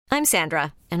I'm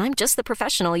Sandra, and I'm just the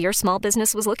professional your small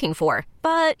business was looking for.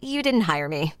 But you didn't hire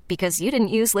me because you didn't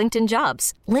use LinkedIn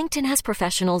Jobs. LinkedIn has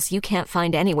professionals you can't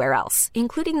find anywhere else,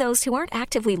 including those who aren't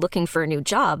actively looking for a new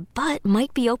job, but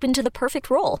might be open to the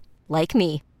perfect role, like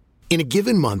me. In a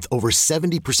given month, over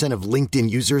 70% of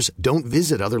LinkedIn users don't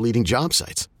visit other leading job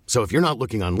sites. So if you're not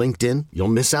looking on LinkedIn, you'll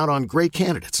miss out on great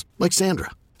candidates like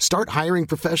Sandra. Start hiring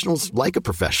professionals like a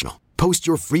professional. Post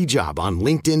your free job on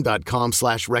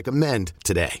linkedin.com/recommend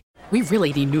today. We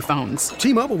really need new phones.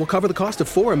 T-Mobile will cover the cost of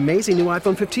 4 amazing new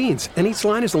iPhone 15s, and each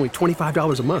line is only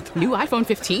 $25 a month. New iPhone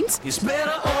 15s? It's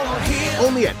better over here.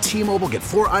 Only at T-Mobile, get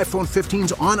 4 iPhone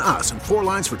 15s on us and 4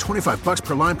 lines for $25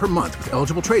 per line per month with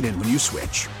eligible trade-in when you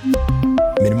switch.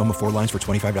 Minimum of 4 lines for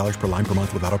 $25 per line per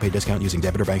month with autopay discount using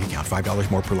debit or bank account. $5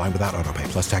 more per line without autopay,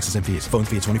 plus taxes and fees. Phone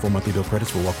fee at 24 monthly bill credits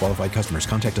for well-qualified customers.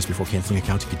 Contact us before canceling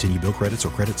account to continue bill credits or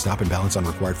credit stop and balance on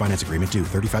required finance agreement due.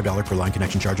 $35 per line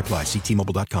connection charge applies. See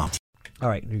T-Mobile.com. All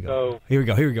right, here we go. So, here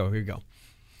we go.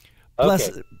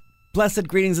 Okay. Blessed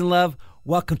greetings and love.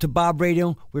 Welcome to Bob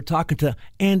Radio. We're talking to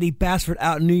Andy Basford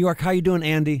out in New York. How you doing,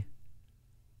 Andy?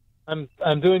 I'm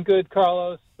doing good,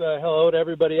 Carlos. Hello to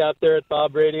everybody out there at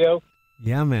Bob Radio.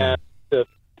 Yeah, man. And,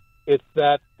 it's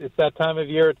that time of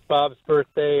year. It's Bob's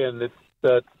birthday, and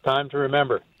it's time to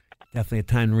remember. Definitely a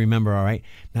time to remember, all right?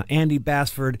 Now, Andy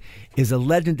Basford is a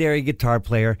legendary guitar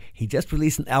player. He just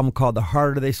released an album called The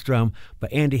Harder They Strum,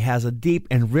 but Andy has a deep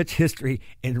and rich history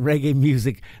in reggae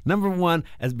music. Number one,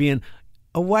 as being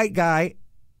a white guy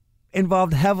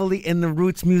involved heavily in the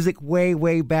roots music way,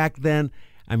 way back then.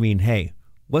 I mean, hey,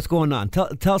 what's going on? Tell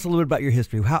us a little bit about your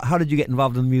history. How did you get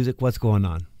involved in music? What's going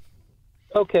on?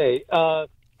 Okay.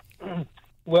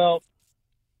 Well,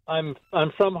 I'm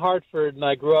from Hartford, and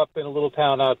I grew up in a little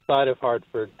town outside of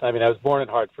Hartford. I mean, I was born in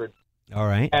Hartford. All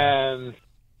right. And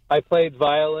I played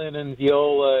violin and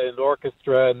viola and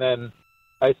orchestra, and then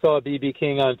I saw B.B.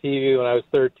 King on TV when I was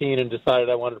 13 and decided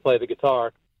I wanted to play the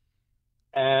guitar.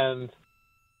 And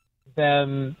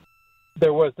then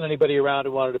there wasn't anybody around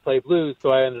who wanted to play blues,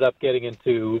 so I ended up getting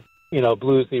into,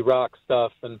 bluesy rock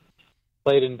stuff and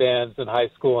played in bands in high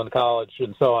school and college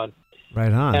and so on.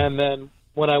 Right on. And then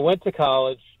when I went to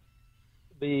college,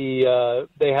 they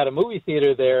had a movie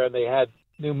theater there, and they had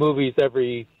new movies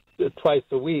twice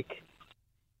a week.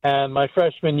 And my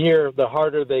freshman year, The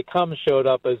Harder They Come showed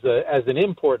up as an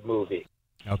import movie.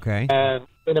 Okay. And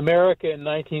in America in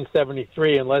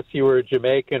 1973, unless you were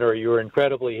Jamaican or you were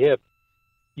incredibly hip,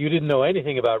 you didn't know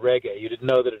anything about reggae. You didn't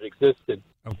know that it existed.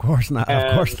 Of course not.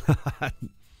 Of course not.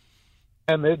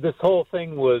 And this whole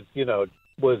thing was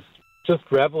just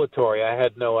revelatory. I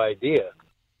had no idea.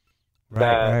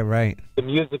 Right. The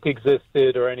music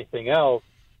existed or anything else.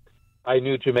 I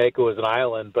knew Jamaica was an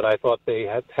island, but I thought they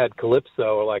had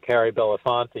calypso or like Harry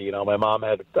Belafonte. My mom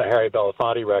had a Harry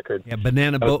Belafonte record. Yeah,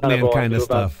 Banana Boatman kind of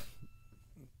stuff.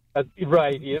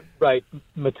 Right.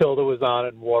 Matilda was on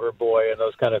it, and Waterboy, and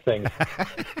those kind of things.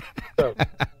 So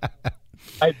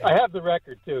I have the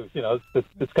record too.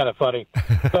 It's kind of funny.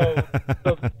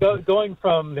 So going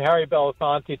from Harry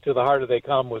Belafonte to The Harder They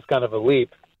Come was kind of a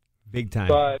leap. Big time.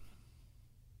 But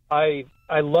I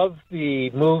loved the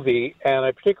movie, and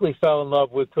I particularly fell in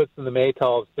love with Toots and the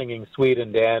Maytals singing "Sweet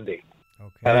and Dandy,"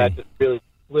 okay. and that just really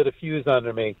lit a fuse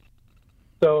under me.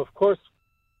 So, of course,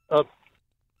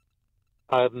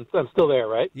 I'm still there,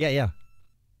 right? Yeah.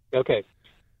 Okay.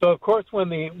 So, of course, when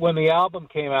the album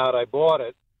came out, I bought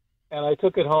it, and I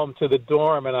took it home to the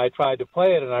dorm, and I tried to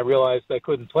play it, and I realized I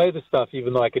couldn't play the stuff,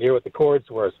 even though I could hear what the chords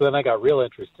were. So then I got real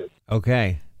interested.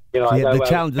 Okay. The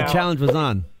challenge was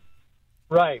on.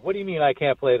 Right. What do you mean I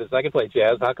can't play this? I can play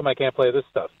jazz. How come I can't play this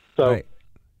stuff? So, right.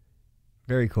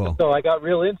 Very cool. So I got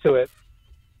real into it.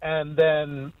 And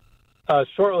then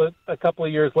shortly, a couple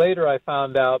of years later, I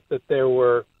found out that there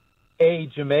were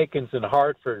Jamaicans in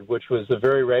Hartford, which was a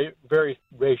very, very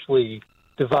racially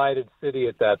divided city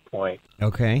at that point.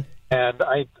 Okay. And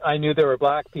I knew there were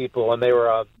black people, and they were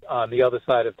on the other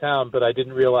side of town, but I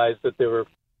didn't realize that they were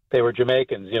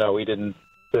Jamaicans.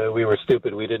 We were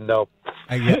stupid. We didn't know.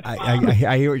 I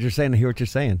hear what you're saying. There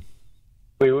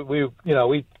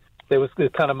was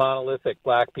this kind of monolithic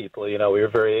black people. We were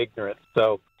very ignorant.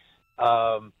 So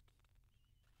I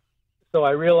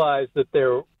realized that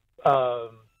there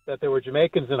were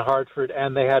Jamaicans in Hartford,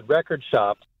 and they had record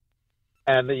shops,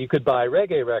 and that you could buy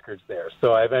reggae records there.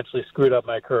 So I eventually screwed up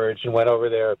my courage and went over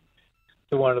there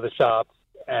to one of the shops,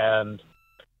 and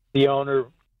the owner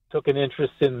took an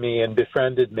interest in me and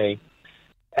befriended me.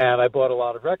 And I bought a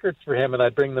lot of records for him, and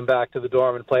I'd bring them back to the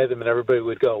dorm and play them, and everybody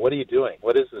would go, "What are you doing?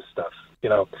 What is this stuff? We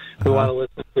want to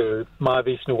listen to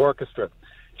Mahavishnu Orchestra."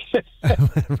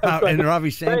 And Ravi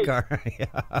Shankar.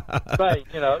 Right,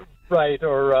 Right,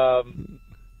 or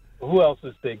who else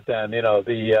was big then?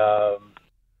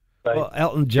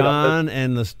 Elton John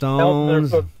and the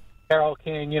Stones. Carole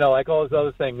King, like all those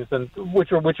other things, and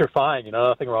which are fine,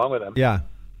 nothing wrong with them. Yeah.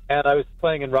 And I was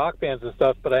playing in rock bands and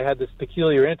stuff, but I had this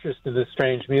peculiar interest in this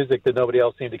strange music that nobody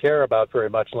else seemed to care about very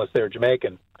much unless they were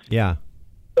Jamaican. Yeah.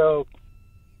 So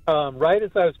right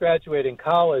as I was graduating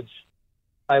college,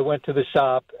 I went to the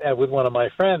shop with one of my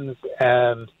friends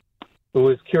and who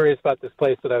was curious about this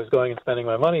place that I was going and spending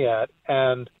my money at.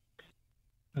 And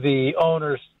the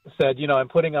owner said, I'm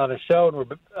putting on a show,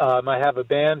 and I have a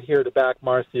band here to back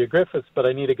Marcia Griffiths, but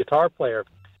I need a guitar player.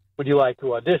 Would you like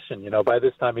to audition? By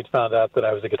this time he'd found out that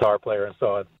I was a guitar player and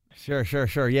so on. Sure,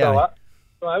 yeah.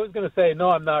 So I was going to say, no,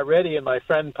 I'm not ready, and my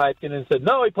friend piped in and said,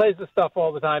 no, he plays this stuff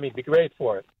all the time. He'd be great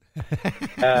for it.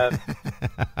 And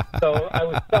so I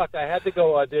was stuck. I had to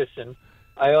go audition.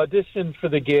 I auditioned for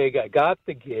the gig. I got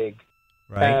the gig.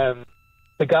 Right. And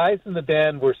the guys in the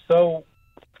band were so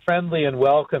friendly and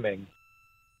welcoming,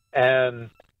 and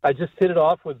I just hit it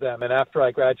off with them. And after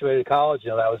I graduated college,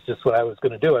 that was just what I was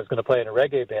going to do. I was going to play in a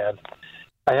reggae band.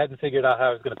 I hadn't figured out how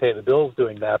I was going to pay the bills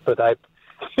doing that, but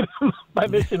my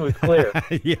mission was clear.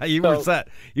 Yeah, you were set.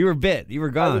 You were bit. You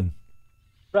were gone.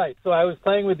 Right. So I was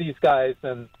playing with these guys,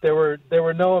 and there were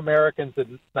no Americans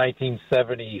in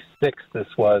 1976. This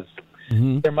was.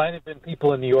 Mm-hmm. There might have been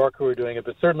people in New York who were doing it,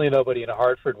 but certainly nobody in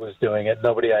Hartford was doing it.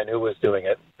 Nobody I knew was doing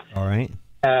it. All right.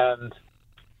 And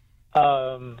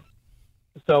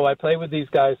so I played with these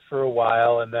guys for a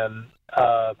while, and then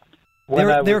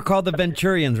they were called the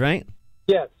Venturians, right?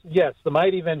 Yes, the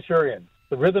Mighty Venturians,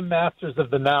 the Rhythm Masters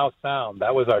of the Now Sound.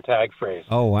 That was our tag phrase.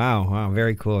 Oh, wow,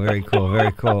 very cool.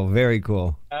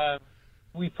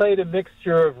 We played a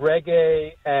mixture of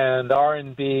reggae and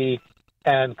R&B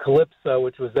and calypso,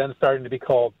 which was then starting to be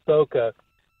called soca,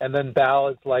 and then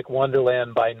ballads like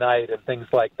Wonderland by Night and things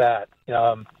like that,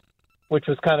 which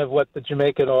was kind of what the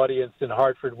Jamaican audience in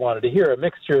Hartford wanted to hear, a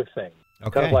mixture of things,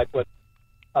 kind of like what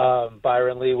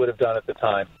Byron Lee would have done at the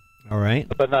time. All right.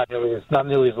 But not nearly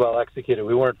as well executed.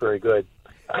 We weren't very good.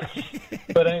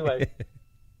 But anyway,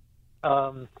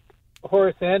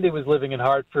 Horace Andy was living in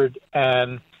Hartford,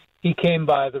 and he came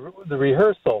by the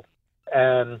rehearsal,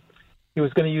 and he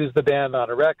was going to use the band on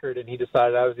a record, and he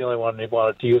decided I was the only one he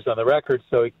wanted to use on the record,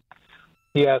 so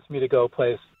he asked me to go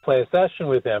play a session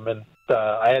with him, and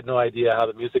I had no idea how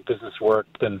the music business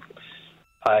worked, and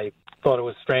I thought it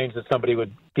was strange that somebody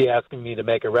would be asking me to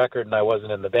make a record and I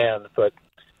wasn't in the band. But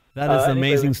that is an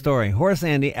amazing story. Horace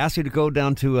Andy asked you to go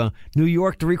down to New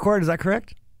York to record. Is that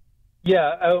correct?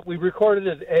 Yeah, we recorded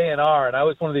at A&R, and I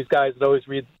was one of these guys that always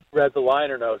read the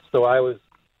liner notes. So I was,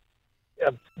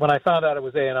 when I found out it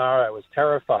was A&R, I was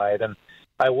terrified, and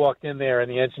I walked in there, and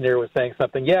the engineer was saying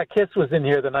something. Yeah, Kiss was in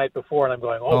here the night before, and I'm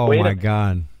going, oh wait my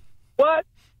God. What?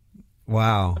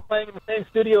 Wow. I'm playing in the same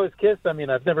studio as Kiss. I mean,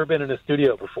 I've never been in a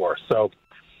studio before. So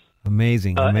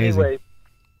amazing. Anyway,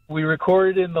 we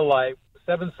recorded in the light.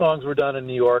 7 songs were done in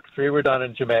New York, 3 were done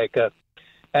in Jamaica,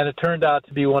 and it turned out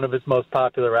to be one of his most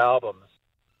popular albums.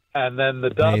 And then the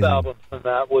dub album from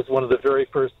that was one of the very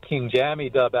first King Jammy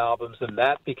dub albums, and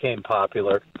that became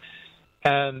popular.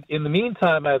 And in the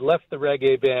meantime, I had left the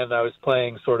reggae band. I was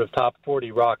playing sort of top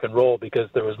 40 rock and roll because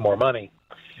there was more money.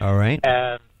 All right.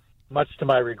 And much to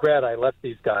my regret, I left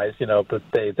these guys, but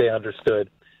they understood.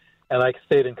 And I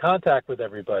stayed in contact with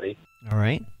everybody. All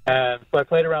right. And so I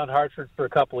played around Hartford for a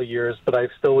couple of years, but I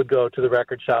still would go to the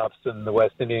record shops and the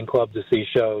West Indian Club to see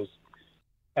shows.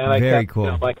 And I kept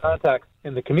my contacts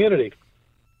in the community.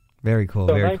 Very cool.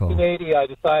 So very in 1980, I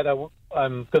decided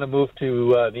I'm going to move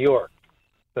to New York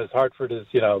because Hartford is,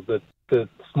 the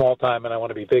small time, and I want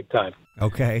to be big time.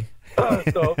 Okay.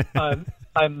 So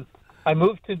I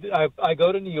moved to I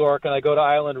go to New York, and I go to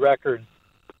Island Records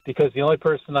because the only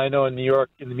person I know in New York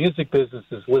in the music business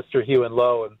is Lister, Hugh, and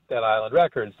Lowe at Island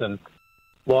Records. And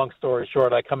long story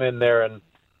short, I come in there and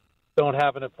don't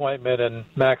have an appointment, and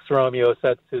Max Romeo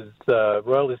sets his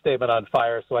royalty statement on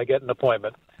fire, so I get an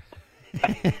appointment.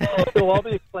 It'll all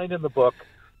be explained in the book.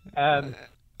 And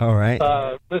all right.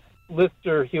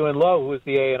 Lister, Hugh, and Lowe, who was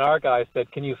the A&R guy,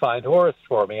 said, "Can you find Horace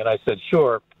for me?" And I said,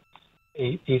 "Sure."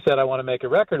 He said, "I want to make a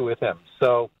record with him."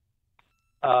 So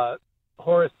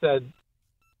Horace said,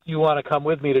 "You want to come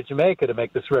with me to Jamaica to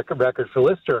make this record for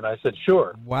Lister?" And I said,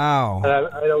 "Sure." Wow.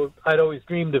 And I'd always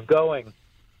dreamed of going,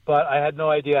 but I had no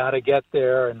idea how to get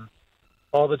there, and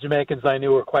all the Jamaicans I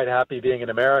knew were quite happy being in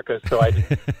America, so I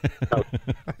didn't,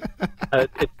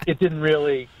 it didn't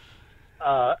really,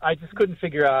 I just couldn't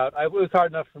figure out, it was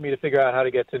hard enough for me to figure out how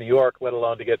to get to New York, let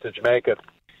alone to get to Jamaica.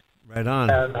 Right on.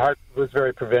 And Hartford was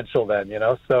very provincial then,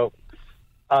 so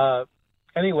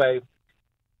anyway,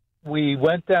 we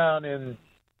went down in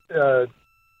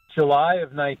July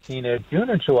 15th,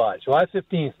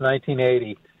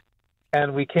 1980,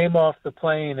 and we came off the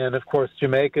plane, and of course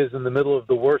Jamaica's in the middle of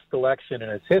the worst election in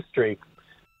its history,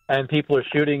 and people are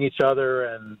shooting each other,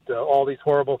 and all these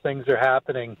horrible things are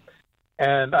happening.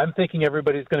 And I'm thinking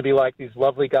everybody's going to be like these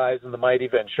lovely guys in the Mighty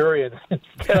Venturians.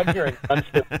 Instead, I'm hearing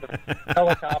gunships and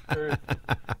helicopters.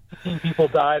 15 people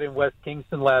died in West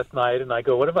Kingston last night, and I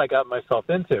go, what have I got myself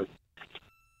into?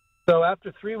 So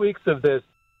after 3 weeks of this,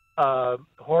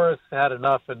 Horace had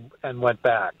enough and went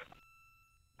back.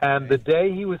 And the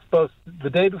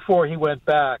day before he went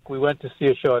back, we went to see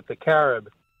a show at the Carib,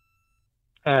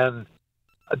 and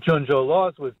Junjo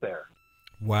Laws was there.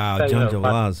 Wow, Junjo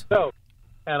Laws.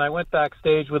 And I went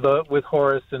backstage with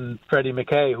Horace and Freddie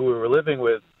McKay, who we were living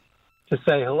with, to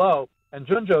say hello. And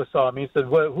Junjo saw me. He said,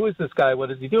 who is this guy?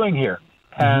 What is he doing here?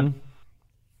 And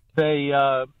they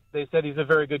said he's a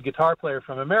very good guitar player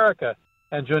from America.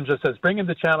 And Junjo says, bring him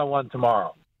to Channel 1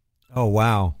 tomorrow. Oh,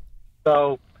 wow.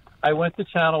 So I went to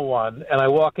Channel 1, and I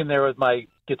walk in there with my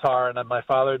guitar, and my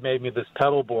father had made me this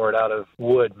pedal board out of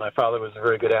wood. My father was a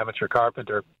very good amateur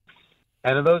carpenter.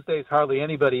 And in those days, hardly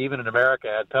anybody, even in America,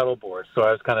 had pedal boards. So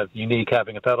I was kind of unique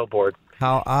having a pedal board.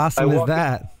 How awesome is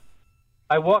that?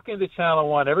 I walk into Channel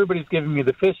 1. Everybody's giving me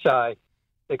the fisheye,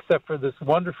 except for this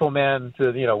wonderful man,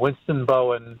 Winston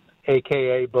Bowen,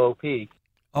 a.k.a. Bo P.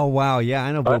 Oh, wow. Yeah,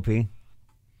 I know Bo P.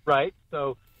 Right.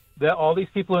 So all these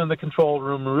people are in the control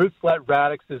room. Roots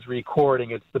Radix is recording.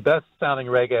 It's the best sounding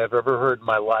reggae I've ever heard in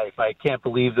my life. I can't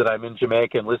believe that I'm in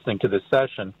Jamaica and listening to this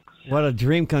session. What a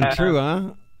dream come true,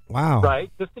 huh? Wow. Right.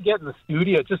 Just to get in the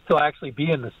studio, just to actually be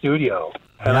in the studio.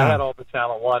 And I had all the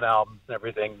Channel 1 albums and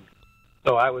everything.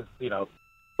 So I was, you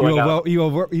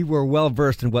were well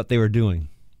versed in what they were doing.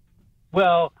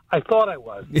 Well, I thought I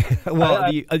was.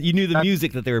 You knew the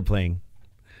music that they were playing.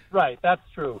 Right. That's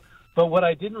true. But what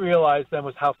I didn't realize then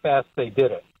was how fast they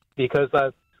did it. Because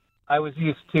I was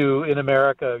used to, in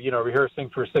America, rehearsing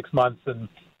for 6 months and,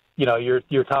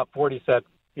 your top 40 set,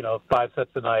 5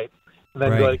 sets a night. And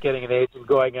then getting an agent,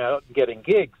 going out and getting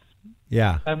gigs.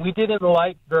 Yeah. And we did it in the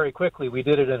light very quickly. We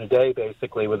did it in a day,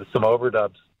 basically, with some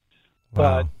overdubs.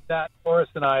 Wow. But that Horace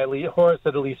had at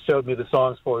least showed me the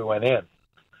songs before we went in.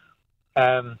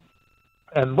 And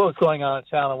what was going on at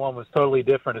Channel 1 was totally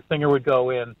different. A singer would go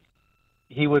in,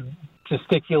 he would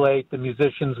gesticulate, the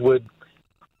musicians would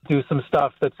do some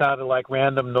stuff that sounded like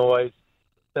random noise.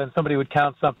 Then somebody would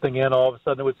count something in, all of a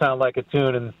sudden it would sound like a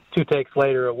tune, and 2 takes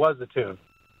later it was a tune.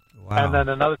 Wow. And then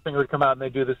another singer would come out and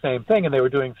they'd do the same thing, and they were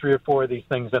doing 3 or 4 of these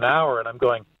things an hour, and I'm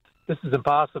going, this is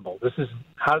impossible.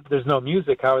 There's no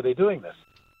music. How are they doing this?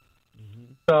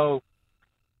 Mm-hmm. So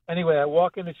anyway, I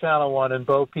walk into Channel 1, and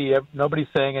Bo P, nobody's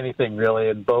saying anything really,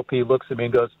 and Bo P looks at me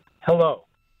and goes, hello,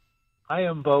 I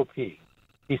am Bo P.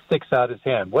 He sticks out his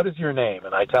hand. What is your name?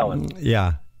 And I tell him.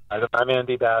 Yeah. I'm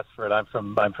Andy Basford. I'm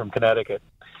from Connecticut.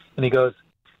 And he goes,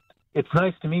 it's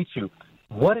nice to meet you.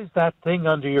 What is that thing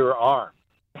under your arm?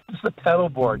 It's the pedal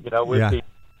board, with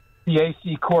the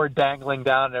AC cord dangling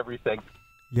down and everything.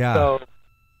 Yeah.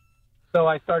 So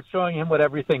I start showing him what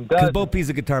everything does. Because Bo P's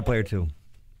a guitar player too.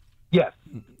 Yes.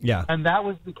 Yeah. And that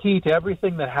was the key to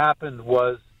everything that happened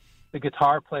was the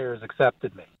guitar players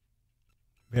accepted me.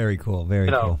 Very cool. Very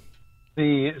cool.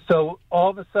 So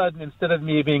all of a sudden, instead of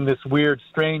me being this weird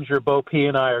stranger, Bo P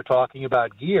and I are talking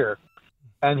about gear,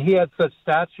 and he had such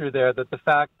stature there that the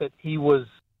fact that he was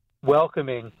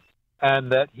welcoming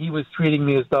and that he was treating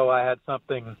me as though I had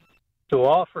something to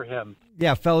offer him.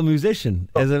 Yeah, fellow musician.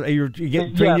 You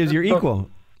get trained as your equal.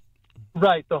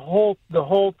 Right. The whole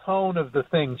tone of the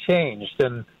thing changed,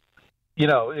 and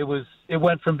it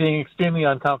went from being extremely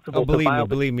uncomfortable. Oh,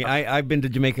 believe me. I've been to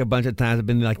Jamaica a bunch of times. I've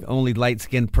been like the only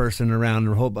light-skinned person around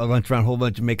a whole bunch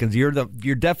of Jamaicans.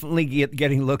 You're definitely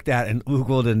getting looked at and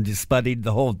oogled and just studied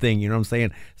the whole thing. You know what I'm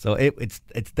saying? So it's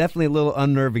definitely a little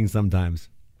unnerving sometimes.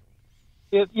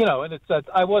 And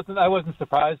I wasn't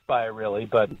surprised by it really,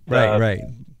 but right.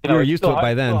 You were used to it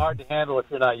by then. It's hard to handle if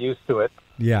you're not used to it.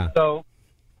 Yeah. So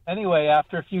anyway,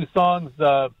 after a few songs,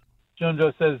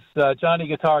 Junjo says, Johnny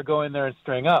Guitar, go in there and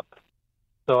string up.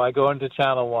 So I go into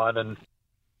Channel 1, and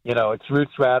it's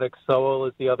Roots Radix, Soul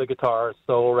is the other guitar,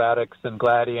 Soul Radix, and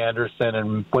Gladdy Anderson,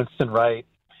 and Winston Wright,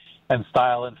 and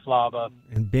Style and Flaba,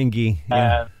 and Bingy.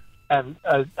 Yeah. And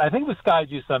I think it was Sky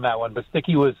Juice on that one, but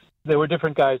Sticky was. There were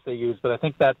different guys they used, but I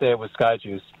think that day it was Sky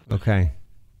Juice. Okay.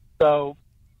 So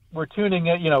we're tuning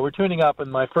up,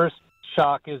 and my first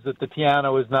shock is that the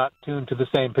piano is not tuned to the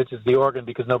same pitch as the organ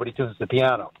because nobody tunes the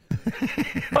piano.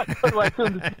 do I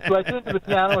tune to the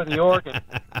piano or the organ?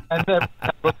 And then I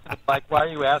looked at it like, why are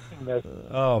you asking this?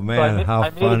 Oh, man, so how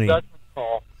I made funny. a judgment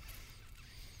call.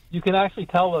 you can actually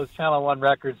tell those Channel 1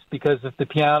 records because if the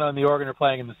piano and the organ are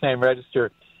playing in the same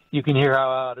register, you can hear how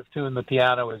out of tune the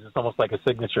piano is. It's almost like a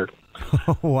signature.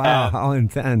 Wow, how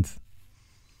intense.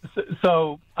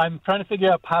 So I'm trying to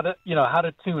figure out how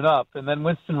to tune up, and then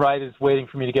Winston Wright is waiting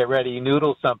for me to get ready. He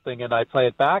noodles something, and I play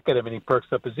it back at him, and he perks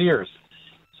up his ears.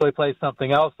 So he plays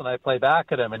something else, and I play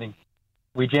back at him, and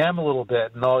we jam a little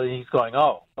bit, and he's going,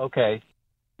 "Oh, okay,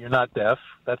 you're not deaf.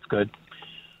 That's good."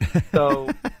 So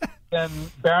then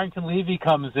Barrington Levy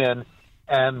comes in,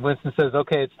 and Winston says,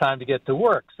 "Okay, it's time to get to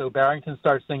work." So Barrington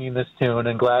starts singing this tune,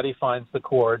 and Gladdy finds the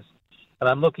chords, and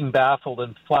I'm looking baffled,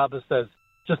 and Flabba says,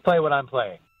 "Just play what I'm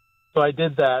playing." So I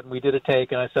did that, and we did a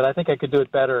take, and I said, "I think I could do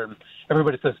it better." And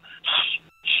everybody says, "Shh,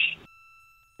 shh."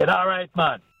 And all right,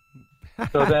 man.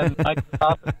 So then Mike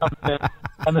Coffin comes in,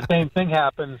 and the same thing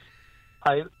happens.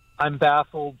 I'm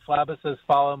baffled. Flabba says,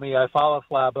 "Follow me." I follow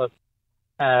Flabba,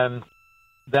 and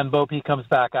then Bo Peep comes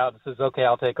back out and says, "Okay,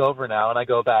 I'll take over now." And I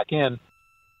go back in,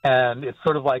 and it's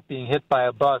sort of like being hit by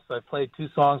a bus. I played 2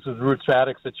 songs with Roots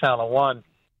Radix at Channel 1,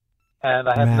 and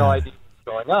I have no idea what's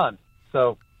going on.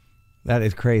 So that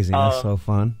is crazy. That's so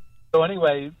fun. So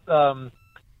anyway,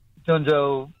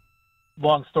 Junjo,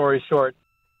 long story short,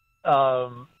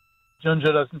 Junjo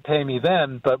doesn't pay me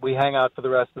then, but we hang out for the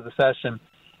rest of the session.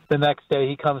 The next day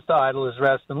he comes to Idler's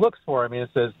Rest and looks for me and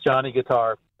says, "Johnny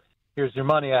Guitar, here's your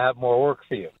money. I have more work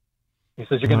for you." He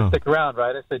says, "You're going to stick around,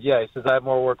 right?" I said, "Yeah." He says, "I have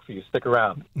more work for you. Stick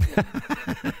around."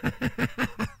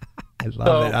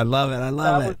 I love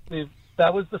it.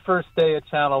 That was the first day at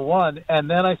Channel 1, and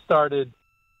then I started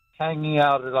hanging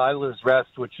out at Idler's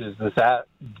Rest, which is this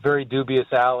very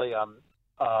dubious alley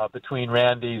between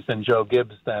Randy's and Joe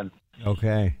Gibbs then.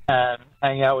 Okay. And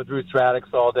hanging out with Roots Radix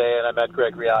all day, and I met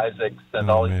Gregory Isaacs,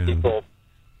 and all these people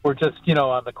were just,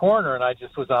 on the corner, and I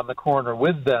just was on the corner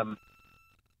with them,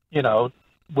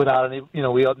 without any,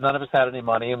 none of us had any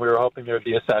money, and we were hoping there would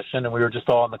be a session, and we were just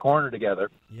all in the corner together.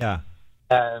 Yeah.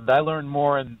 And I learned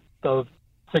more in the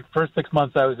first 6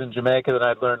 months I was in Jamaica than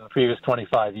I'd learned in the previous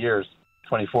 24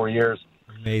 years.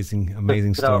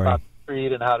 Amazing story. About the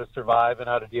street and how to survive and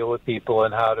how to deal with people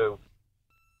and how to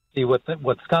see what's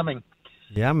coming.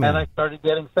 Yeah, man. And I started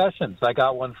getting sessions. I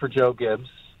got one for Joe Gibbs,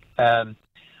 and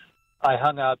I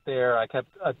hung out there.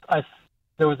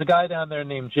 There was a guy down there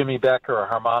named Jimmy Becker, a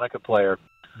harmonica player,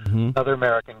 another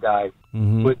American guy,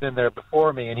 who had been there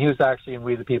before me, and he was actually in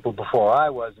We the People before I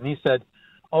was. And he said,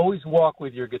 "Always walk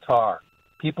with your guitar.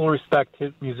 People respect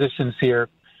musicians here.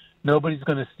 Nobody's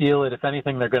going to steal it. If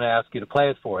anything, they're going to ask you to play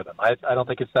it for them." I don't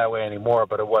think it's that way anymore,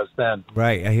 but it was then.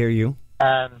 Right, I hear you.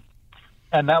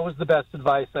 And that was the best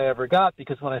advice I ever got,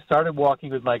 because when I started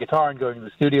walking with my guitar and going to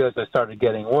the studios, I started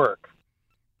getting work.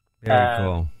 Very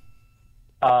cool.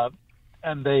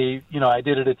 And they, I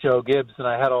did it at Joe Gibbs, and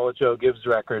I had all the Joe Gibbs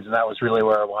records, and that was really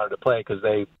where I wanted to play, because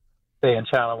they in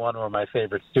Channel 1 were my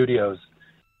favorite studios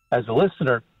as a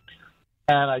listener.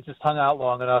 And I just hung out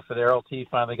long enough, and Errol T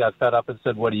finally got fed up and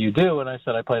said, "What do you do?" And I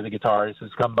said, "I play the guitar." He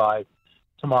says, "Come by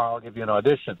tomorrow, I'll give you an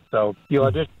audition." So the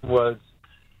audition was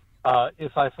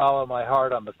If I Follow My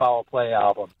Heart on the Foul Play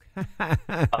album.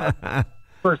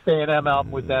 First A&M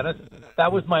album with Dennis.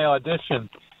 That was my audition.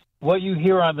 What you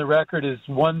hear on the record is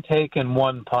one take and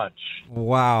one punch.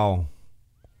 Wow.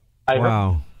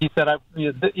 He said,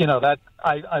 it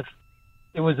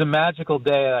was a magical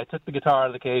day. I took the guitar out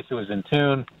of the case. It was in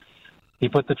tune. He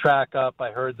put the track up.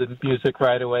 I heard the music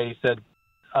right away. He said,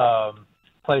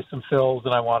 "Play some fills,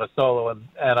 and I want a solo."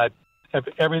 And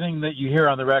everything that you hear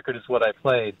on the record is what I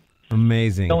played.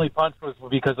 Amazing. The only punch was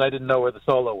because I didn't know where the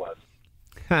solo was.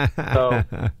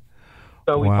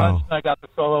 So we punched, and I got the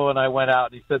solo, and I went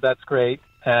out. And he said, "That's great."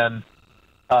 And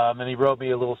he wrote me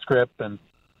a little script, and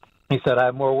he said, "I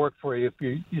have more work for you if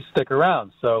you stick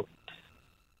around." So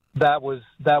that was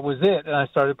it. And I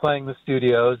started playing the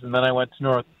studios, and then I went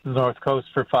to North Coast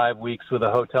for 5 weeks with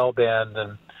a hotel band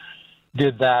and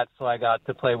did that. So I got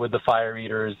to play with the Fire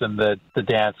Eaters and the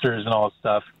dancers and all that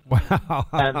stuff. Wow.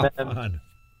 And then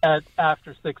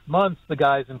after 6 months, the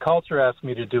guys in Culture asked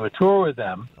me to do a tour with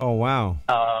them. Oh, wow.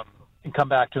 And come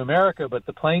back to America, but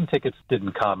the plane tickets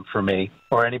didn't come for me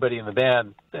or anybody in the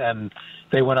band. And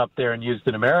they went up there and used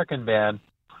an American band.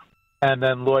 And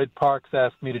then Lloyd Parks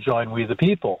asked me to join We the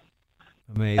People.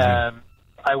 Amazing. And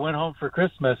I went home for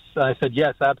Christmas. I said,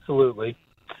 "Yes, absolutely."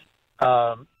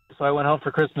 So I went home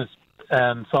for Christmas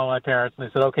and saw my parents, and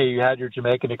they said, "Okay, you had your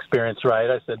Jamaican experience, right?"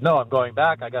 I said, "No, I'm going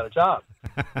back. I got a job."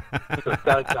 He said,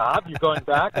 "Got a job? You're going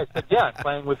back?" I said, "Yeah, I'm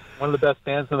playing with one of the best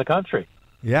bands in the country."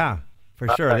 Yeah, for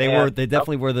sure. They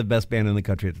definitely were the best band in the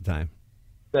country at the time.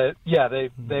 They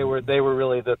were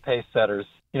really the pace setters.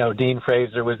 Dean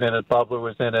Fraser was in it, Bubbler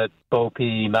was in it, Bo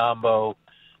P, Nambo,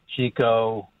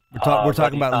 Chico, We're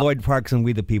talking about Lloyd Parks and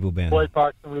We the People band. Lloyd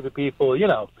Parks and We the People,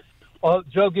 Well,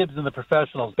 Joe Gibbs and the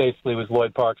Professionals basically was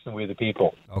Lloyd Parks and We the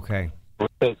People. Okay.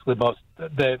 Basically,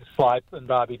 Sly and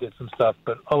Robbie did some stuff,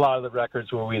 but a lot of the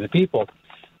records were We the People.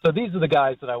 So these are the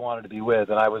guys that I wanted to be with,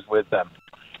 and I was with them.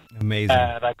 Amazing.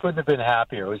 And I couldn't have been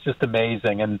happier. It was just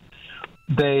amazing. And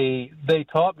they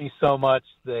taught me so much.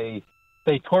 They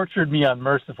tortured me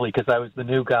unmercifully because I was the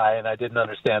new guy and I didn't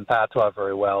understand patois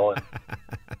very well.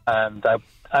 And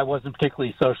I wasn't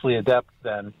particularly socially adept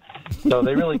then. So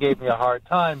they really gave me a hard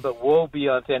time, but woe be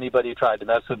unto anybody who tried to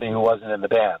mess with me who wasn't in the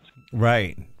band.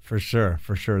 Right. For sure.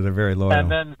 They're very loyal. And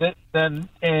then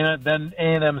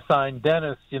A&M signed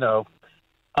Dennis,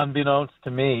 unbeknownst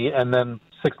to me. And then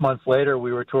 6 months later,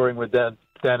 we were touring with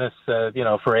Dennis,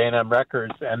 for A&M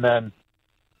Records. And then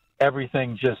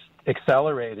everything just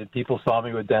accelerated. People saw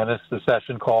me with Dennis. The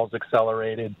session calls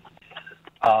accelerated.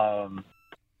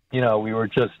 We were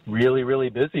just really, really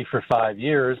busy for 5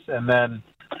 years. And then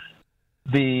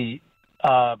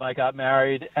I got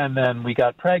married, and then we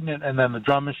got pregnant, and then the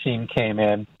drum machine came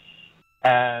in.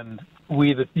 And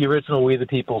the original We the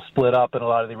People split up, and a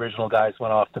lot of the original guys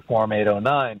went off to form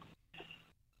 809.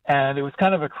 And it was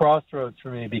kind of a crossroads for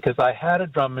me because I had a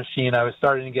drum machine. I was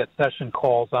starting to get session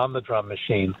calls on the drum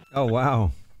machine. Oh,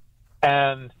 wow.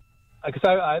 And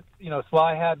because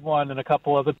Sly had one, and a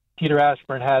couple other, Peter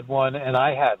Ashburn had one, and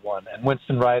I had one, and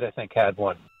Winston Wright, I think, had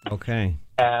one. Okay.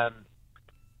 And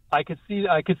I could see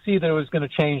that it was going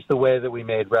to change the way that we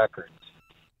made records.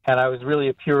 And I was really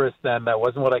a purist then. That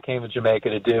wasn't what I came to Jamaica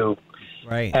to do.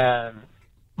 Right. And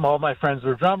all my friends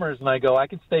were drummers, and I go, I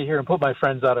can stay here and put my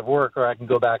friends out of work, or I can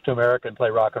go back to America and play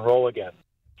rock and roll again.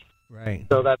 Right.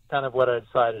 So that's kind of what I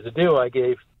decided to do. I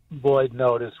gave Lloyd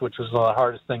notice, which was one of the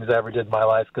hardest things I ever did in my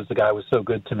life because the guy was so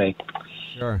good to me.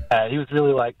 Sure. He was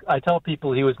really I tell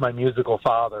people he was my musical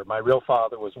father. My real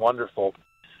father was wonderful,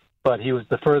 but he was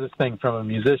the furthest thing from a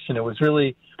musician. It was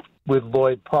really with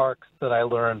Lloyd Parks that I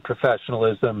learned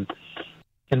professionalism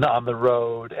on the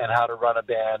road and how to run a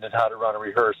band and how to run a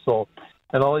rehearsal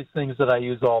and all these things that I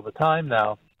use all the time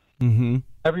now. Mm-hmm.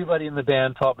 Everybody in the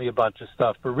band taught me a bunch of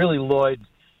stuff, but really Lloyd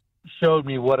showed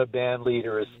me what a band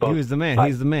leader is supposed to be. He was the man.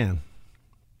 He's the man.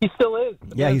 He still is.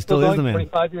 He still is the man.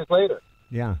 25 years later.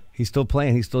 Yeah, he's still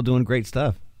playing. He's still doing great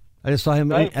stuff. I just saw him.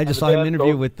 Right. I just saw him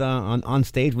interview with on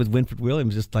stage with Winford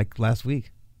Williams just like last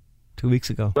week, 2 weeks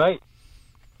ago. Right.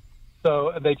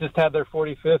 So they just had their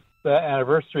 45th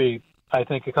anniversary, I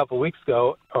think, a couple of weeks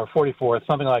ago, or 44th,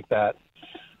 something like that.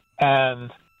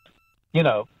 And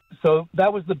so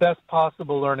that was the best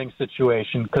possible learning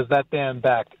situation because that band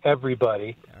backed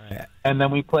everybody. Right. And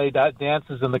then we played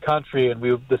dances in the country, and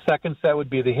the second set would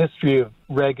be the history of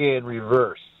reggae in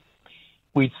reverse.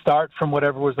 We'd start from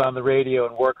whatever was on the radio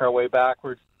and work our way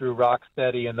backwards through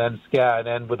rocksteady and then ska and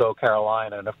end with "Oh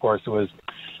Carolina." And of course, it was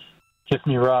 "Kiss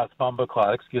Me Ross,"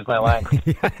 "Bumbleclot." Excuse my language.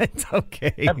 Yeah, it's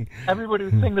okay. Everybody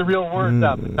would sing the real words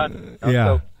out in the country.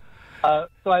 Yeah.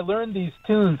 So I learned these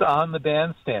tunes on the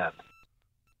bandstand.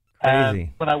 Crazy. And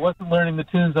when I wasn't learning the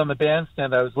tunes on the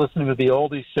bandstand, I was listening to the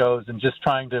oldies shows and just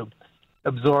trying to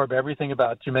absorb everything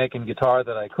about Jamaican guitar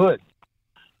that I could.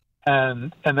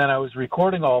 And then I was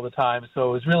recording all the time, so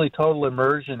it was really total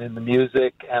immersion in the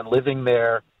music and living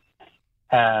there.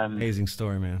 And amazing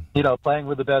story, man. Playing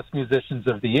with the best musicians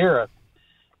of the era.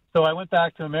 So I went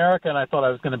back to America, and I thought I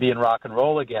was going to be in rock and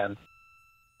roll again.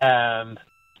 And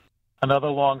another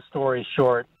long story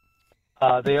short,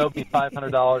 they owed me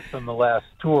 $500 from the last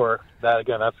tour. That's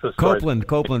the story.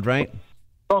 Copeland, right?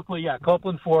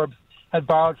 Copeland Forbes had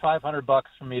borrowed $500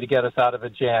 from me to get us out of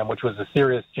a jam, which was a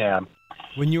serious jam.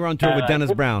 When you were on tour with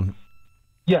Dennis Brown.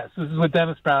 Yes, this is with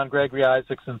Dennis Brown, Gregory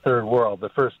Isaacs, and Third World, the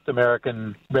first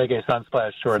American reggae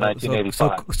sunsplash tour in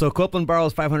 1985. So Copeland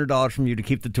borrows $500 from you to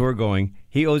keep the tour going.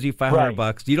 He owes you $500.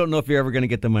 Right. You don't know if you're ever going to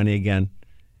get the money again.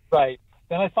 Right.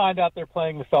 Then I find out they're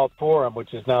playing the Felt Forum,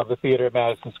 which is now the theater at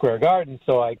Madison Square Garden.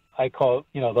 So I call,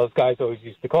 those guys always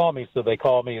used to call me. So they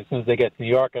call me as soon as they get to New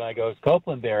York, and I go, "Is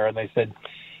Copeland there?" And they said,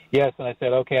 "Yes." And I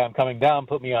said, "Okay, I'm coming down.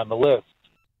 Put me on the list."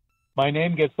 My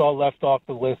name gets all left off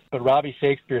the list, but Robbie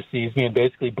Shakespeare sees me and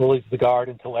basically bullies the guard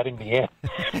into letting me in.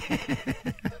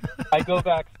 I go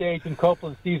backstage, and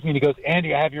Copeland sees me, and he goes,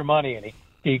 "Andy, I have your money."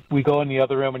 And we go in the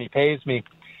other room, and he pays me.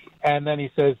 And then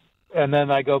he says, and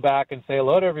then I go back and say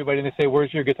hello to everybody, and they say,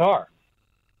 "Where's your guitar?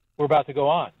 We're about to go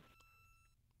on."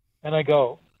 And I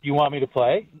go, "You want me to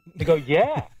play?" They go,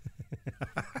 "Yeah."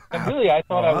 And really, I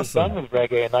thought I was done with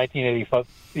reggae in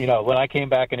 1985. When I came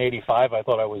back in 85, I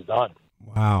thought I was done.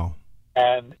 Wow.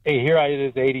 And here I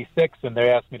is, 86, and they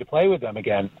asked me to play with them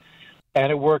again. And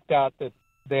it worked out that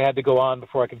they had to go on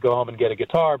before I could go home and get a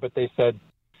guitar, but they said,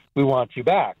 "We want you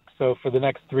back." so for the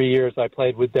next 3 years, I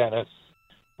played with Dennis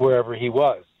wherever he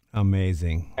was.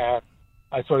 Amazing. And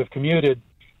I sort of commuted,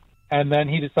 and then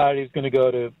he decided he was going to go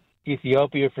to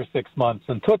Ethiopia for 6 months,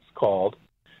 and Toots called.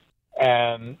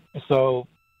 And so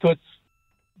Toots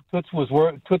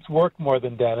worked more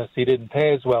than Dennis. He didn't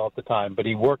pay as well at the time, but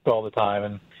he worked all the time,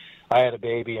 and I had a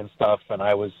baby and stuff, and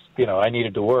I was, I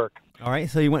needed to work. All right,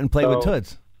 so you went and played with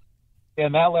Toots.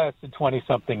 And that lasted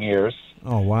 20-something years.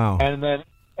 Oh, wow. And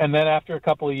then after a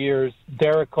couple of years,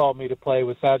 Derek called me to play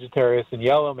with Sagittarius and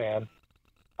Yellowman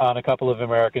on a couple of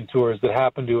American tours that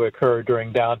happened to occur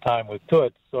during downtime with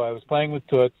Toots. So I was playing with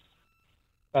Toots,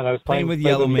 and I was playing with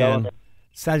Yellowman.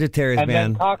 Sagittarius and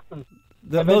band. Then Coxon,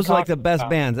 those are like the best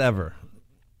bands ever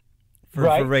for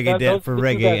reggae, for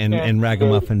reggae and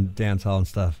ragamuffin dance hall and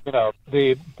stuff.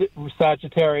 The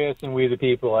Sagittarius and We the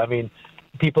People. I mean,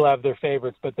 people have their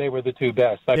favorites, but they were the two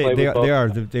best. They are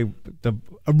the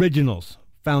originals,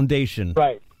 foundation.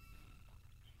 Right.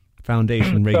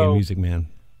 Foundation reggae music, man.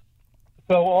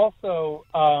 So also,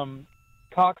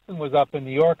 Coxon was up in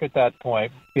New York at that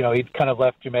point. He'd kind of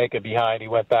left Jamaica behind. He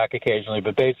went back occasionally,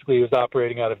 but basically he was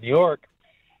operating out of New York.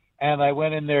 And I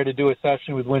went in there to do a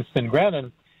session with Winston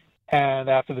Grennan. And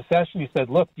after the session, he said,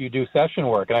 "Look, you do session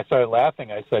work." And I started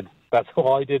laughing. I said, "That's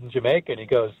all I did in Jamaica." And he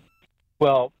goes,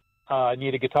 "Well, I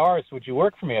need a guitarist. Would you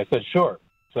work for me?" I said, "Sure."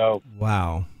 So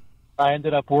wow. I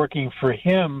ended up working for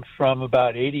him from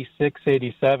about 86,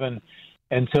 87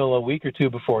 until a week or two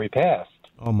before he passed.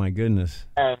 Oh, my goodness.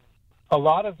 And a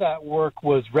lot of that work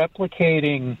was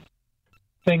replicating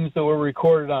things that were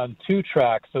recorded on 2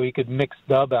 tracks so he could mix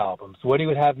dub albums. What he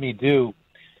would have me do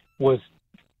was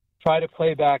try to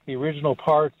play back the original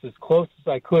parts as close as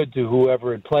I could to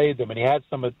whoever had played them. And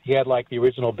he had like the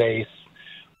original bass,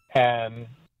 and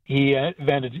he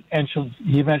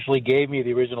eventually gave me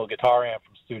the original guitar amp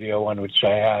from Studio One, which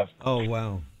I have. Oh,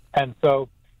 wow. And so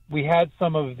we had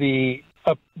some of the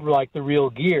real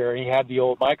gear, and he had the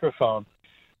old microphone.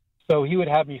 So he would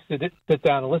have me sit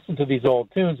down and listen to these old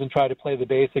tunes and try to play the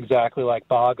bass exactly like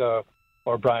Baga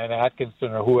or Brian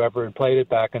Atkinson or whoever had played it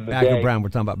back in the day. Bagger Brown. We're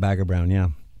talking about Bagger Brown, yeah.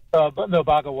 But no,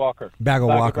 Baga Walker. Baga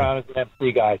Walker. Brown is an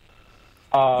MC guy.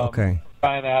 Okay.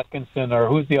 Brian Atkinson, or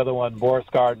who's the other one? Boris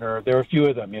Gardner. There were a few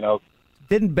of them,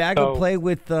 Didn't Bagger play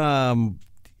with Style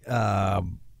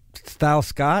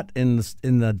Scott in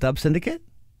the Dub Syndicate?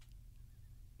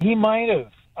 He might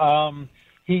have.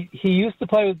 He used to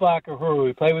play with Black Uhuru.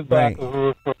 He played with Black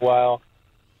Uhuru for a while.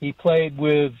 He played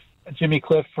with Jimmy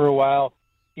Cliff for a while.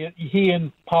 He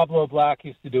and Pablo Black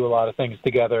used to do a lot of things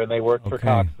together, and they worked for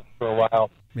Coxon for a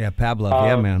while. Yeah, Pablo.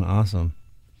 Yeah, man, awesome.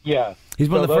 Yeah, he's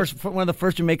one of the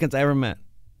first Jamaicans I ever met.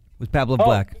 Was Pablo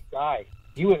Black? Good guy.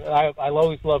 I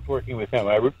always loved working with him.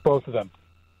 Both of them.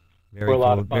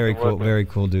 Very cool. Very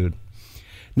cool dude.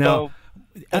 Now.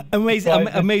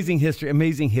 Amazing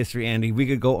history, Andy. We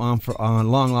could go on for a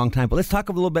long time, but let's talk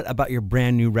a little bit about your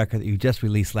brand new record that you just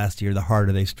released last year, "The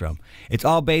Harder They Strum." It's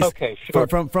all based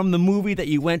from the movie that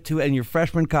you went to in your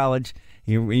freshman college,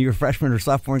 your freshman or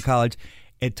sophomore in college.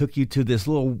 It took you to this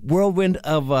little whirlwind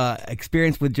of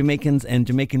experience with Jamaicans and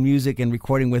Jamaican music and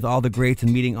recording with all the greats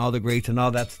and meeting all the greats and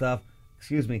all that stuff.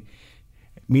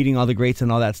 Meeting all the greats and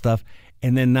all that stuff.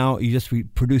 And then now you just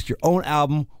produced your own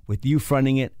album with you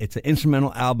fronting it. It's an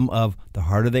instrumental album of "The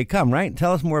Harder They Come," right?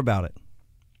 Tell us more about it.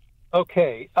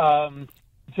 Okay.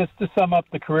 Just to sum up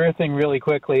the career thing really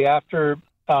quickly, after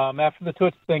the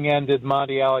Toots thing ended,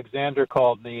 Monty Alexander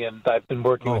called me, and I've been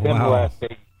working with him the last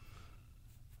 8 years.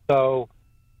 So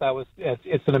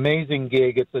it's an amazing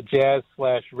gig. It's a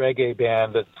jazz/reggae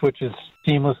band that switches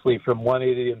seamlessly from one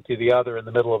idiom to the other in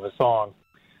the middle of a song.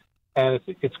 And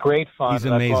it's great fun. He's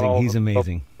amazing. He's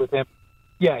amazing. With him.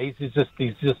 Yeah, he's just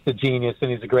a genius, and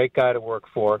he's a great guy to work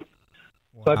for.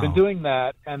 Wow. So I've been doing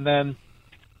that, and then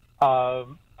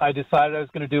I decided I was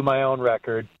going to do my own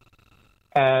record.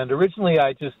 And originally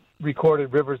I just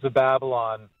recorded Rivers of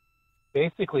Babylon.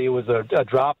 Basically, it was a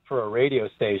drop for a radio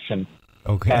station.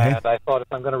 Okay. And I thought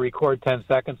if I'm going to record 10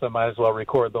 seconds, I might as well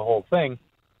record the whole thing.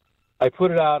 I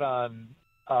put it out on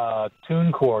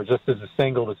TuneCore just as a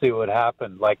single to see what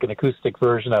happened, like an acoustic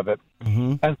version of it.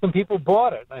 Mm-hmm. And some people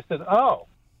bought it. And I said, oh,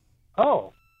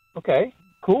 okay,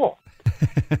 cool.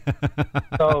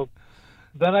 So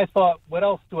then I thought, what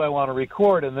else do I want to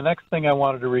record? And the next thing I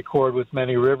wanted to record was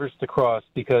Many Rivers to Cross,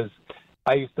 because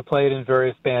I used to play it in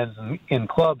various bands and in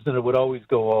clubs, and it would always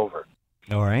go over.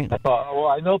 All right. I thought, well,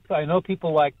 I know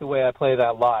people like the way I play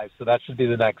that live, so that should be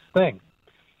the next thing.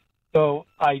 So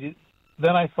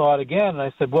then I thought again, and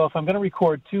I said, well, if I'm going to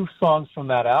record 2 songs from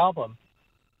that album,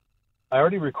 I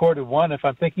already recorded one. If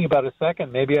I'm thinking about a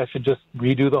second, maybe I should just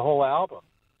redo the whole album.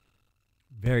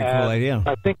 Very cool idea.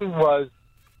 My thinking was,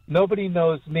 nobody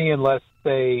knows me unless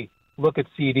they look at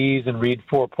CDs and read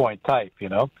 4-point type, you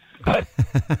know. But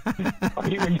or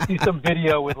you see some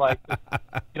video with, like,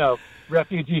 you know,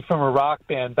 refugee from a rock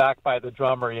band backed by the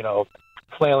drummer, you know,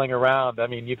 flailing around. I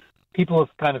mean, people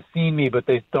have kind of seen me, but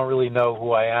they don't really know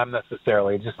who I am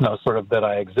necessarily. Just know sort of that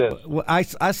I exist. Well, I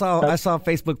saw a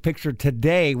Facebook picture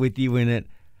today with you in it.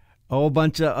 A whole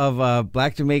bunch of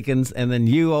black Jamaicans, and then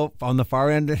you on the far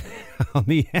end, on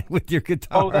the end with your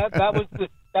guitar. Oh,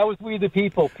 that was We the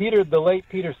People. The late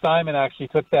Peter Simon actually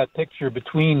took that picture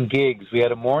between gigs. We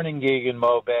had a morning gig in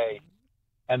Mo Bay,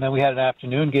 and then we had an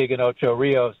afternoon gig in Ocho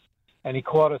Rios, and he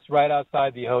caught us right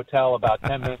outside the hotel about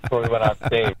 10 minutes before we went on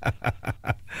stage.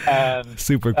 And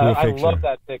super cool picture. I love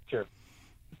that picture.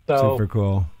 So, super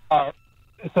cool.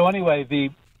 So anyway,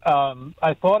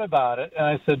 I thought about it, and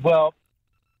I said, well,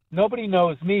 nobody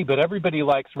knows me, but everybody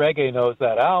likes reggae knows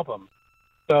that album.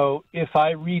 So if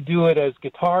I redo it as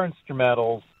guitar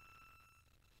instrumentals,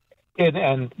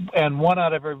 and one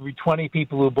out of every 20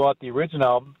 people who bought the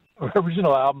original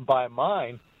album buy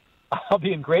mine, I'll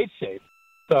be in great shape.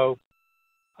 So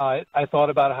I thought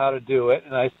about how to do it,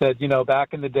 and I said, you know,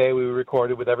 back in the day we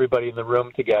recorded with everybody in the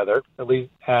room together, at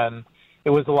least, and it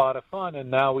was a lot of fun. And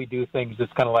now we do things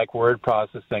that's kind of like word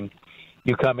processing.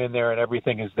 You come in there and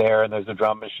everything is there, and there's a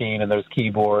drum machine and there's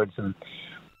keyboards, and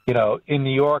you know, in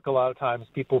New York, a lot of times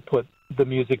people put the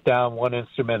music down one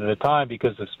instrument at a time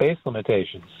because of space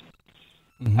limitations.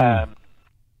 Mm-hmm. And,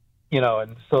 you know,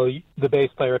 and so the bass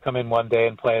player come in one day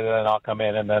and play, and then I'll come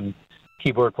in, and then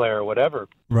keyboard player or whatever.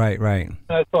 Right. And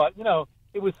I thought, you know,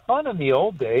 it was fun in the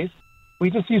old days. We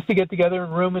just used to get together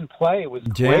in a room and play. It was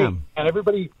Jam.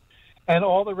 Great. And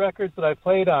all the records that I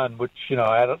played on, which, you know,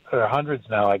 are hundreds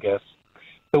now, I guess,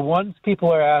 the ones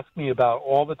people are asking me about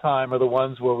all the time are the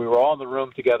ones where we were all in the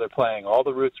room together playing, all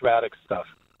the Roots Radics stuff.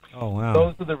 Oh, wow.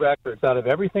 Those are the records out of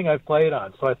everything I've played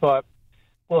on. So I thought,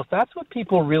 well, if that's what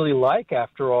people really like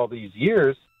after all these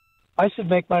years, I should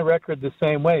make my record the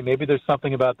same way. Maybe there's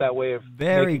something about that way of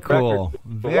Very making cool. records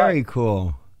Very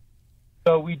cool.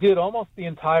 So we did almost the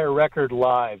entire record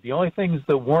live. The only things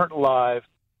that weren't live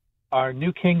are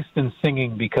New Kingston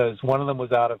singing, because one of them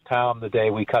was out of town the day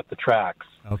we cut the tracks.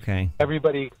 Okay.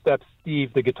 Everybody except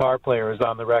Steve, the guitar player, is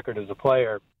on the record as a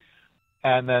player.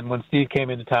 And then when Steve came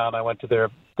into town, I went to their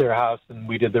house and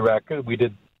we did the record. We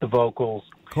did the vocals.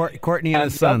 Courtney and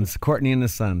his sons. Courtney and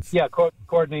his sons. Yeah,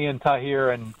 Courtney and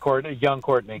Tahir and young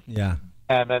Courtney. Yeah.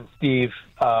 And then Steve,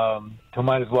 who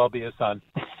might as well be his son.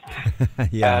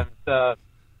 Yeah. And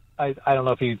I don't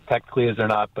know if he technically is or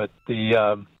not, but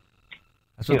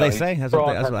that's what they say.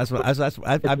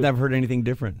 I've never heard anything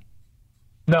different.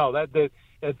 No,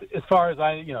 as far as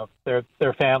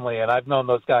they're family, and I've known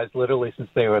those guys literally since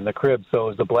they were in the crib, so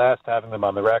it was a blast having them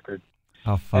on the record.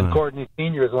 How fun. And Courtney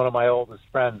Sr. is one of my oldest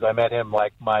friends. I met him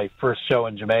like my first show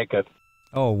in Jamaica.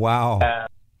 Oh, wow.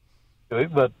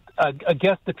 But a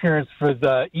guest appearance for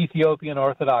the Ethiopian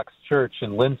Orthodox Church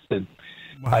in Linston.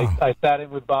 Wow. I sat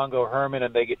in with Bongo Herman,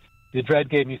 and the Dread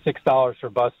gave me $6 for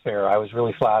bus fare. I was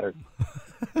really flattered.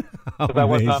 Because I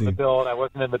wasn't on the bill and I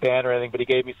wasn't in the band or anything, but he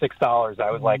gave me $6.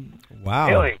 I was like, wow.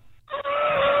 Really?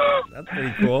 That's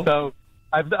pretty cool. So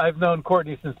I've known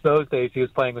Courtney since those days. He was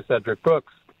playing with Cedric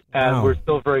Brooks, and we're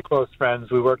still very close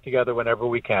friends. We work together whenever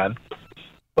we can.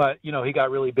 But, you know, he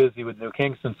got really busy with New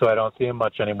Kingston, so I don't see him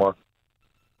much anymore.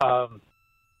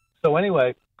 So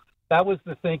anyway, that was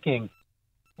the thinking.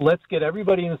 Let's get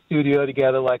everybody in the studio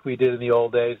together like we did in the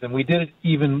old days. And we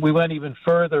went even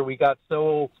further. We got so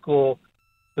old school.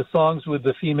 The songs with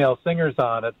the female singers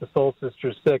on it, the Soul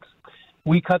Sisters 6,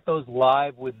 we cut those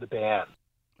live with the band.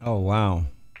 Oh, wow.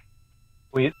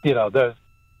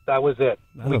 That was it.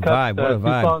 What a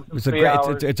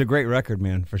vibe. It's a great record,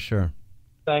 man, for sure.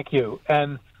 Thank you.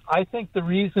 And I think the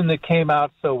reason it came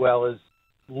out so well is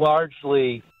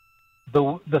largely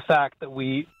the fact that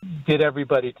we did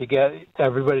everybody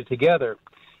together,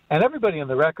 and everybody on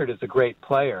the record is a great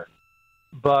player.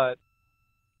 But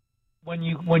when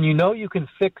you know you can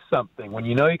fix something, when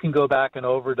you know you can go back and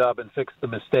overdub and fix the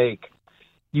mistake,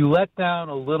 you let down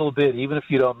a little bit, even if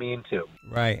you don't mean to.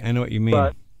 Right, I know what you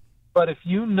mean. But if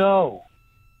you know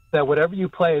that whatever you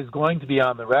play is going to be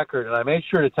on the record, and I made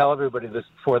sure to tell everybody this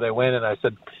before they went, and I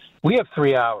said, we have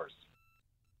 3 hours.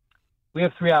 We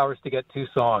have 3 hours to get 2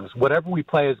 songs. Whatever we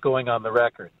play is going on the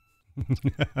record.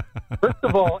 First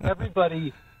of all,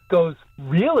 everybody goes,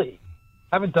 really?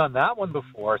 Haven't done that one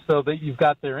before, so that you've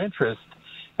got their interest.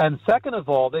 And second of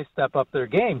all, they step up their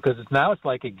game because now it's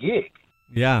like a gig.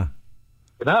 Yeah.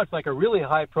 But now it's like a really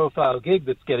high-profile gig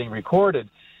that's getting recorded.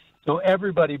 So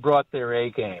everybody brought their A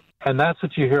game, and that's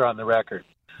what you hear on the record.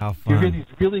 How You hear fun. these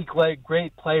really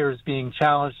great players being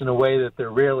challenged in a way that they're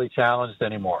rarely challenged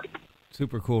anymore.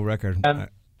 Super cool record. And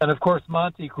of course,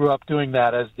 Monty grew up doing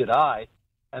that, as did I,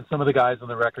 and some of the guys on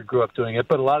the record grew up doing it.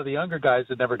 But a lot of the younger guys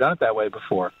had never done it that way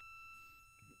before.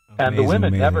 And the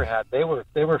women never had. They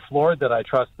were floored that I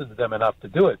trusted them enough to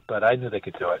do it, but I knew they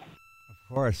could do it.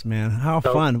 Of course, man. How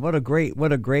fun. What a great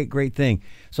thing.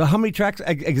 So how many tracks,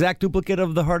 exact duplicate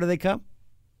of The Harder They Come?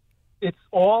 It's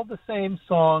all the same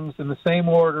songs in the same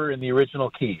order in the original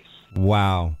keys.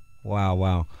 Wow.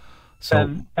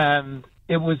 So, And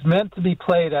it was meant to be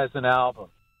played as an album.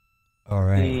 all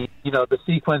right. The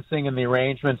sequencing and the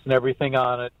arrangements and everything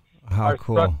on it How are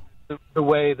cool. struck the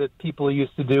way that people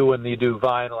used to do when you do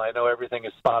vinyl. I know everything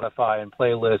is Spotify and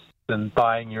playlists and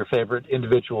buying your favorite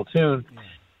individual tune,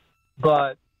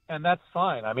 and that's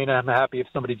fine. I mean, I'm happy if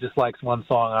somebody just likes one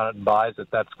song on it and buys it.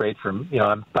 That's great for me.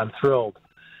 I'm thrilled.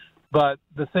 But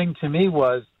the thing to me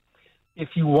was, if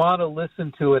you want to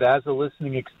listen to it as a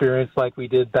listening experience, like we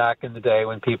did back in the day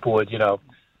when people would,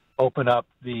 open up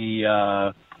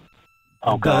the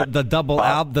the double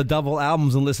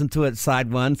albums and listen to it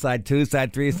side 1, side 2,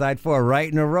 side 3, side 4,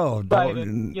 right in a row. Right,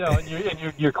 and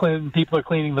you're cleaning. People are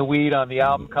cleaning the weed on the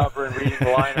album cover and reading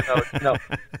the liner notes.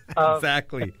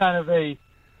 Exactly. It's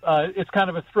kind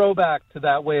of a throwback to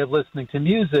that way of listening to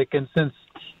music, and since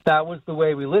that was the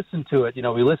way we listened to it,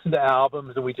 we listened to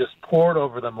albums and we just poured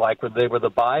over them like they were the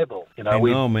Bible. I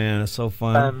know, man. It's so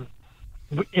fun.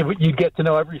 You get to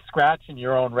know every scratch in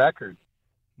your own record,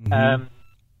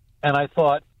 and I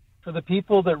thought, for the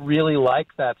people that really like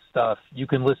that stuff, you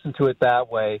can listen to it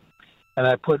that way. And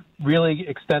I put really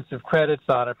extensive credits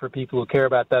on it for people who care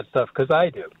about that stuff, because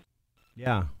I do.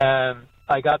 Yeah. And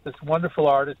I got this wonderful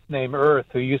artist named Earth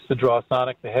who used to draw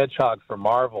Sonic the Hedgehog for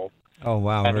Marvel. Oh,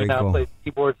 wow. And Very he now cool. plays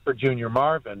keyboards for Junior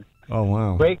Marvin. Oh,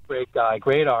 wow. Great guy,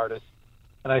 great artist.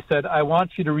 And I said, I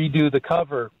want you to redo the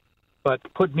cover, but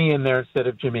put me in there instead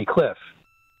of Jimmy Cliff.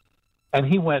 And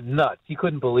he went nuts. He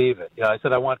couldn't believe it. I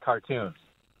said, I want cartoons.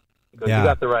 He goes, You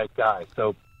got the right guy.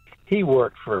 So he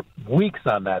worked for weeks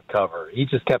on that cover. He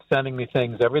just kept sending me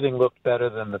things. Everything looked better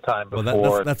than the time before.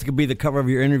 Well, that's going to be the cover of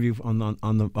your interview on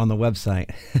the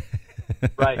website.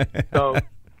 Right.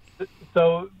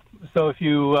 So if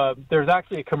you there's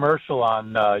actually a commercial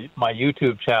on my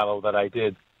YouTube channel that I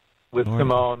did with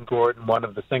Simone Gordon, one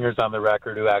of the singers on the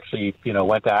record, who actually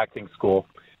went to acting school.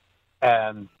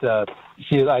 And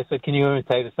I said, "Can you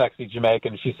imitate a sexy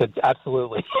Jamaican?" She said,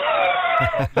 "Absolutely."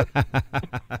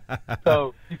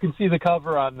 So you can see the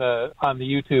cover on the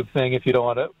YouTube thing if you don't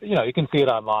want to. You can see it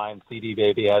online. CD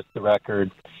Baby has the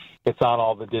record. It's on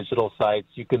all the digital sites.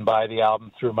 You can buy the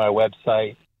album through my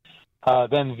website.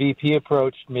 Then VP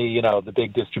approached me, the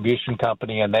big distribution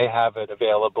company, and they have it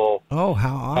available. Oh,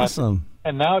 how awesome!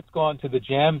 And now it's gone to the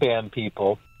jam band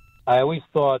people. I always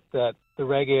thought that the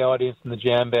reggae audience and the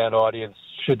jam band audience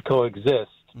should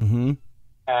coexist. Mm-hmm.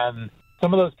 And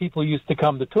some of those people used to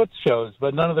come to Toots shows,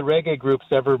 but none of the reggae groups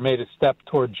ever made a step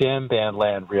toward jam band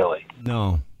land, really.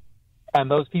 No. And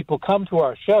those people come to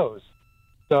our shows.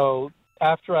 So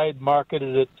after I had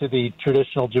marketed it to the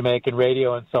traditional Jamaican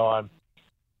radio and so on,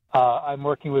 I'm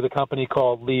working with a company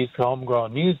called Lee's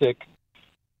Homegrown Music,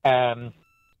 and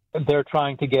they're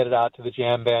trying to get it out to the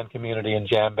jam band community and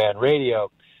jam band radio,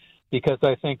 because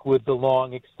I think with the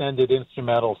long extended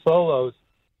instrumental solos,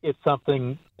 it's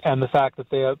something, and the fact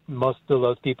that most of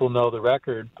those people know the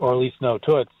record, or at least know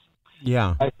Toots.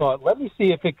 Yeah. I thought, let me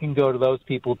see if it can go to those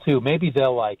people too. Maybe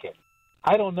they'll like it.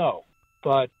 I don't know,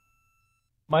 but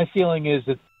my feeling is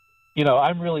that,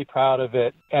 I'm really proud of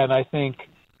it, and I think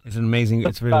it's amazing.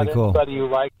 It's really cool. Anybody who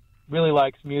really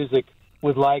likes music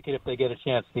would like it if they get a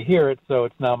chance to hear it. So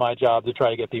it's now my job to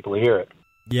try to get people to hear it.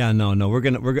 Yeah, no, we're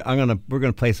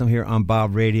gonna play some here on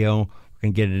Bob Radio. We're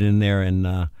gonna get it in there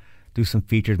and do some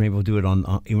features. Maybe we'll do it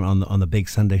even on the Big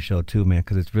Sunday show too, man,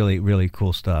 because it's really, really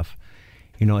cool stuff.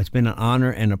 It's been an honor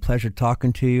and a pleasure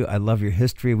talking to you. I love your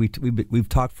history. We've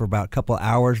talked for about a couple of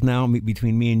hours now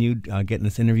between me and you, getting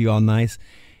this interview all nice,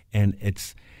 and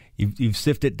you've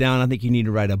sifted down. I think you need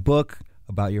to write a book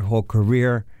about your whole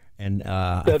career. And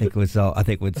I think it would sell.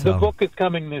 The book is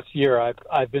coming this year.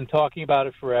 I've been talking about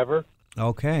it forever.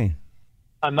 Okay.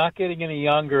 I'm not getting any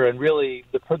younger, and really,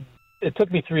 it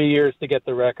took me 3 years to get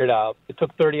the record out. It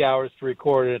took 30 hours to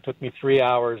record it. It took me 3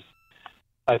 years,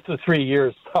 to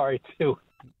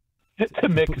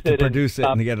mix it, to produce it,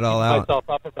 and to get it all out. Myself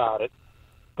up about it.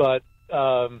 But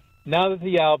now that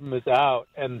the album is out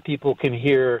and people can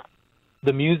hear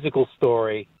the musical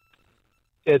story,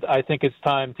 I think it's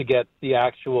time to get the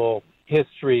actual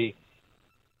history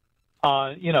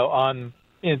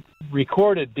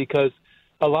recorded, because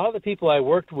a lot of the people I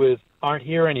worked with aren't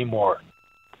here anymore.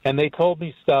 And they told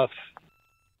me stuff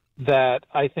that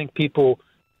I think people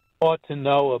ought to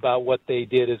know about what they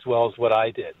did as well as what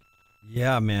I did.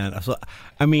 Yeah, man. So,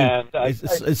 I mean,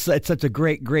 it's such a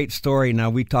great story.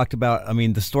 Now, we talked about,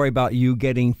 the story about you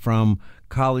getting from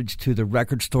college to the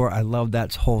record store. I love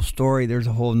that whole story. There's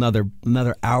a whole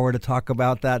another hour to talk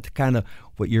about that, to kind of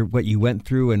what you went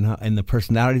through and the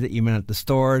personality that you met at the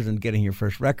stores and getting your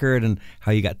first record and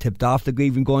how you got tipped off to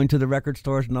even going to the record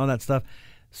stores and all that stuff.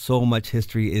 So much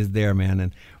history is there, man,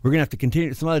 and we're gonna have to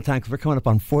continue some other time because we're coming up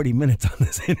on 40 minutes on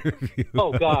this interview.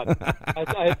 Oh God,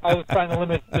 I was trying to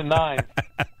limit it to 9.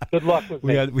 Good luck with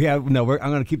me. I'm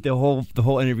gonna keep the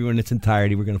whole interview in its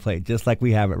entirety. We're gonna play it just like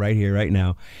we have it right here, right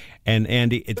now. And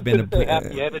Andy, it's been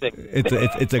happy editing.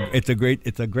 It's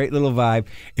a great little vibe.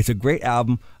 It's a great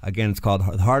album. Again, it's called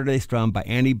 "The Harder They Strum" by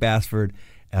Andy Basford.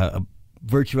 A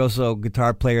virtuoso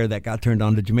guitar player that got turned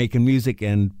on to Jamaican music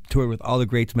and toured with all the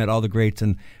greats, met all the greats,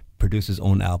 and produced his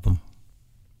own album.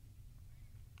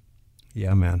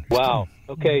 Yeah, man. Wow.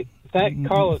 Okay.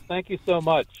 Carlos, thank you so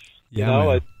much.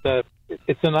 Yeah,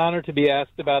 it's an honor to be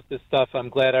asked about this stuff. I'm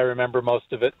glad I remember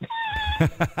most of it.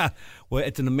 Well,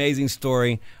 it's an amazing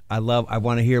story. I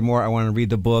want to hear more. I want to read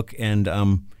the book, and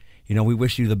we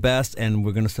wish you the best, and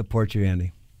we're going to support you,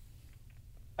 Andy.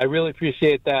 I really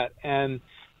appreciate that. And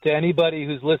to anybody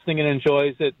who's listening and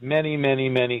enjoys it, many, many,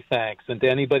 many thanks. And to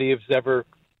anybody who's ever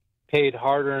paid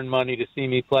hard-earned money to see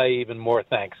me play, even more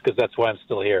thanks, because that's why I'm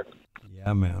still here.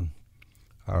 Yeah, man.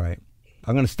 All right.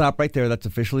 I'm going to stop right there. That's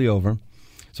officially over.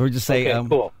 So we just say, okay,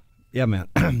 cool. Yeah, man.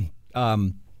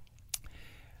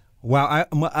 Wow,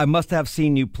 I must have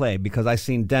seen you play because I've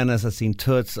seen Dennis, I've seen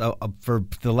Toots for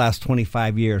the last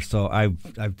 25 years. So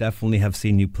I've definitely have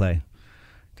seen you play.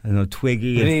 I know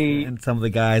Twiggy and some of the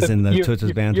guys in the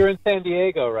Toots' band. You're in San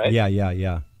Diego, right?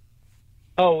 Yeah.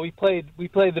 Oh, we played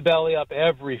the Belly Up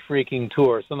every freaking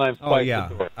tour. Sometimes twice a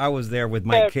tour. I was there with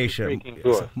Mike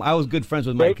Keisha. I was good friends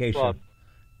with Mike Keisha.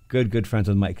 Good friends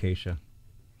with Mike Keisha.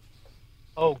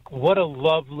 Oh, what a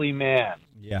lovely man!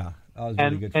 Yeah, I was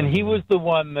really good. And he was the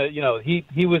one that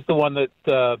he was the one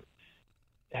that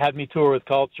had me tour with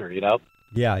Culture.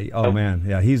 Yeah. Oh man.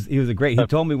 Yeah. He was a great. He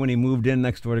told me when he moved in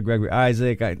next door to Gregory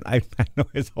Isaac. I know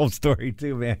his whole story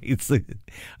too, man. He's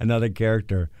another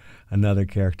character.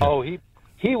 Oh, he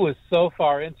was so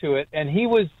far into it, and he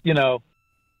was,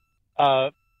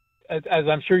 as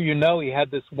I'm sure you know, he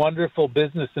had this wonderful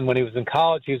business, and when he was in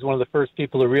college, he was one of the first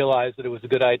people to realize that it was a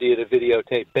good idea to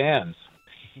videotape bands.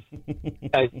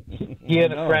 He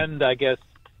and a friend, I guess,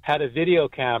 had a video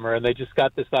camera, and they just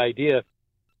got this idea.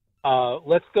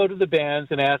 Let's go to the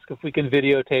bands and ask if we can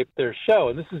videotape their show.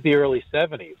 And this is the early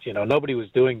 70s. Nobody was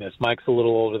doing this. Mike's a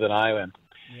little older than I am.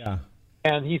 Yeah.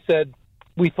 And he said,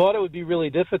 we thought it would be really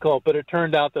difficult, but it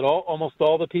turned out that almost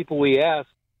all the people we asked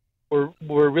were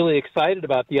really excited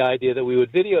about the idea that we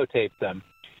would videotape them.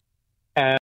 And